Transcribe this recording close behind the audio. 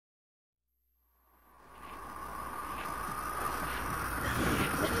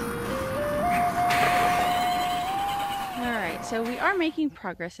so we are making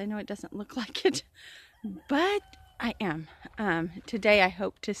progress. I know it doesn't look like it, but I am. Today I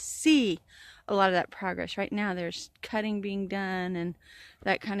hope to see a lot of that progress. Right now there's cutting being done and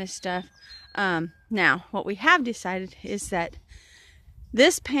that kind of stuff. Now what we have decided is that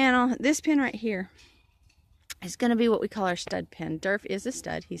this pin right here is going to be what we call our stud pin. Durf is a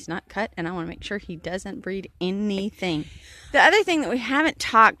stud. He's not cut, and I want to make sure he doesn't breed anything. The other thing that we haven't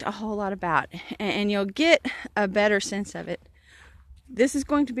talked a whole lot about, and you'll get a better sense of it, this is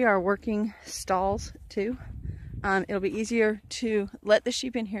going to be our working stalls too. It'll be easier to let the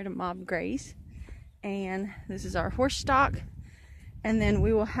sheep in here to mob graze. And this is our horse stock. And then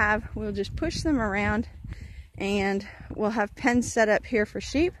we'll just push them around, and we'll have pens set up here for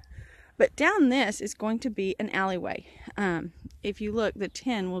sheep. But down this is going to be an alleyway. If you look, the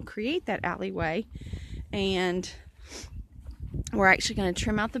tin will create that alleyway, and we're actually going to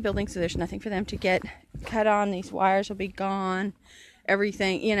trim out the building so there's nothing for them to get cut on. These wires will be gone,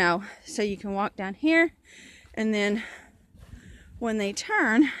 everything, you know, so you can walk down here, and then when they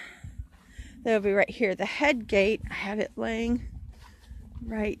turn, they'll be right here. The head gate, I have it laying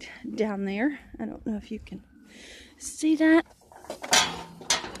right down there. I don't know if you can see that.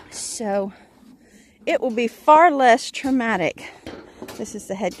 So it will be far less traumatic. This is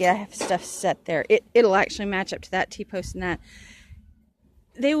the head gate. I have stuff set there. It'll actually match up to that T-post and that.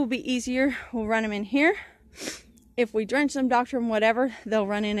 They will be easier. We'll run them in here. If we drench them, doctor them, whatever, they'll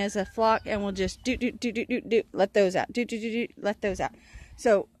run in as a flock, and we'll just let those out. Let those out.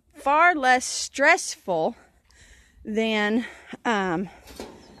 So far less stressful than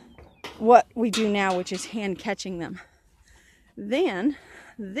what we do now, which is hand catching them. Then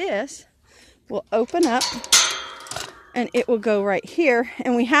this will open up and it will go right here,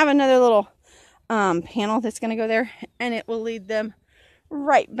 and we have another little panel that's going to go there, and it will lead them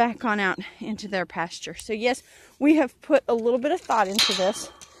right back on out into their pasture. So yes, we have put a little bit of thought into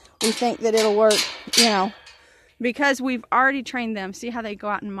this. We think that it'll work, you know, because we've already trained them. See how they go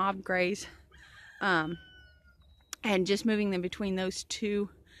out and mob graze, and just moving them between those two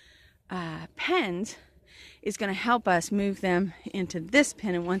pens is going to help us move them into this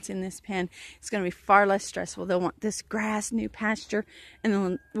pen, and once in this pen, it's going to be far less stressful. They'll want this grass, new pasture, and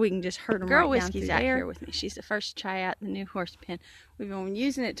then we can just herd them right down through there. Girl Whiskey's out here with me. She's the first to try out the new horse pen. We've been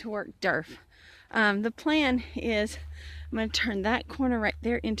using it to work Durf. The plan is I'm going to turn that corner right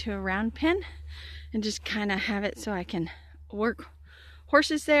there into a round pen and just kind of have it so I can work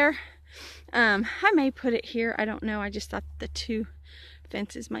horses there. I may put it here. I don't know. I just thought the two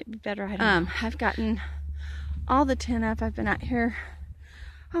fences might be better. I don't know. I've gotten all the tin up. I've been out here,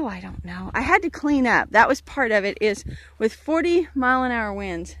 oh, I don't know. I had to clean up. That was part of it, is with 40-mile-an-hour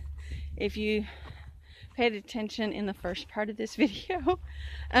winds. If you paid attention in the first part of this video,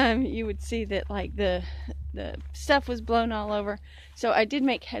 you would see that like the stuff was blown all over. So I did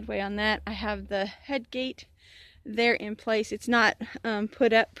make headway on that. I have the head gate there in place. It's not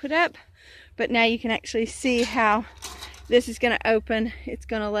put up, but now you can actually see how this is going to open. It's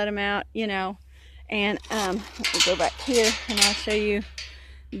going to let them out, you know. And let me go back here and I'll show you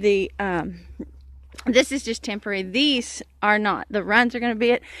the, this is just temporary. These are not. The runs are going to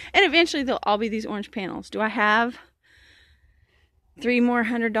be it. And eventually they'll all be these orange panels. Do I have $3 more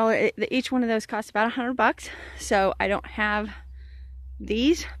 $100? Each one of those costs about $100. So I don't have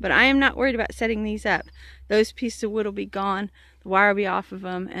these, but I am not worried about setting these up. Those pieces of wood will be gone. The wire will be off of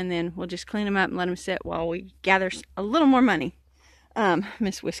them, and then we'll just clean them up and let them sit while we gather a little more money.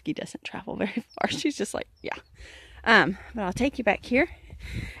 Miss Whiskey doesn't travel very far. She's just like, yeah. But I'll take you back here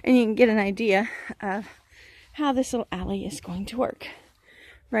and you can get an idea of how this little alley is going to work.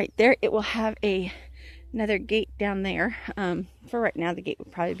 Right there, it will have another gate down there. For right now, the gate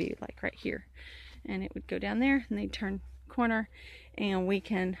would probably be like right here. And it would go down there and they'd turn corner, and we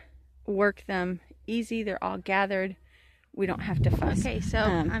can work them easy. They're all gathered. We don't have to fuss. Okay, so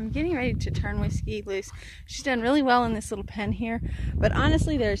I'm getting ready to turn Whiskey loose. She's done really well in this little pen here, but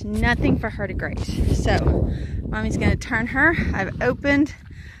honestly, there's nothing for her to graze. So Mommy's going to turn her. I've opened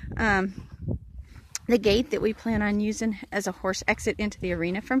the gate that we plan on using as a horse exit into the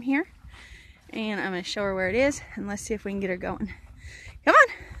arena from here. And I'm going to show her where it is, and let's see if we can get her going. Come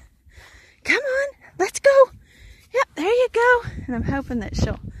on. Come on. Let's go. Yep, there you go. And I'm hoping that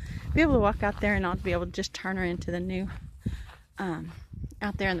she'll be able to walk out there, and I'll be able to just turn her into the new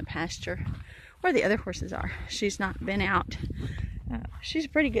out there in the pasture where the other horses are. She's not been out. She's a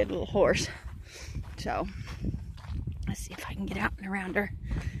pretty good little horse. So let's see if I can get out and around her.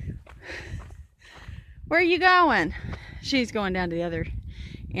 Where are you going? She's going down to the other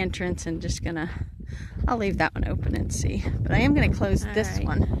entrance and just gonna, I'll leave that one open and see. But I am gonna close this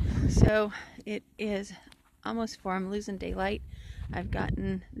one. So it is almost 4. I'm losing daylight. I've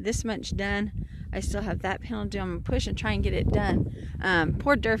gotten this much done. I still have that panel to do. I'm going to push and try and get it done.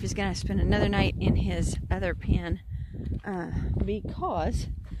 Poor Durf is going to spend another night in his other pen because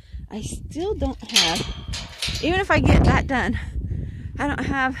I still don't have, even if I get that done, I don't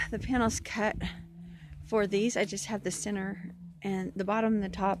have the panels cut for these. I just have the center and the bottom and the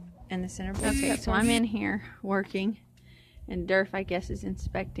top and the center. Okay, so I'm in here working, and Durf, I guess, is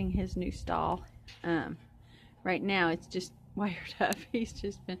inspecting his new stall. Right now it's just wired up. He's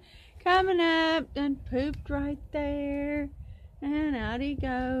just been coming up and pooped right there, and out he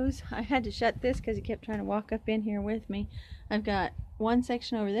goes. I had to shut this because he kept trying to walk up in here with me. I've got one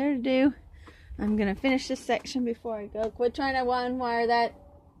section over there to do. I'm gonna finish this section before I go. Quit trying to unwire that.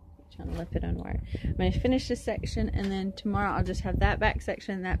 Trying to let it unwired. I'm going to finish this section, and then tomorrow I'll just have that back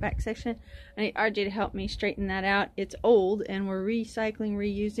section and that back section. I need RJ to help me straighten that out. It's old, and we're recycling,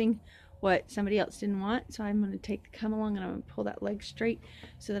 reusing what somebody else didn't want. So I'm going to take the come along and I'm going to pull that leg straight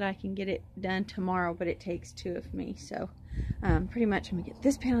so that I can get it done tomorrow, but it takes 2 of me. So pretty much I'm going to get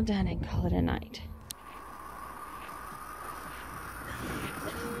this panel done and call it a night.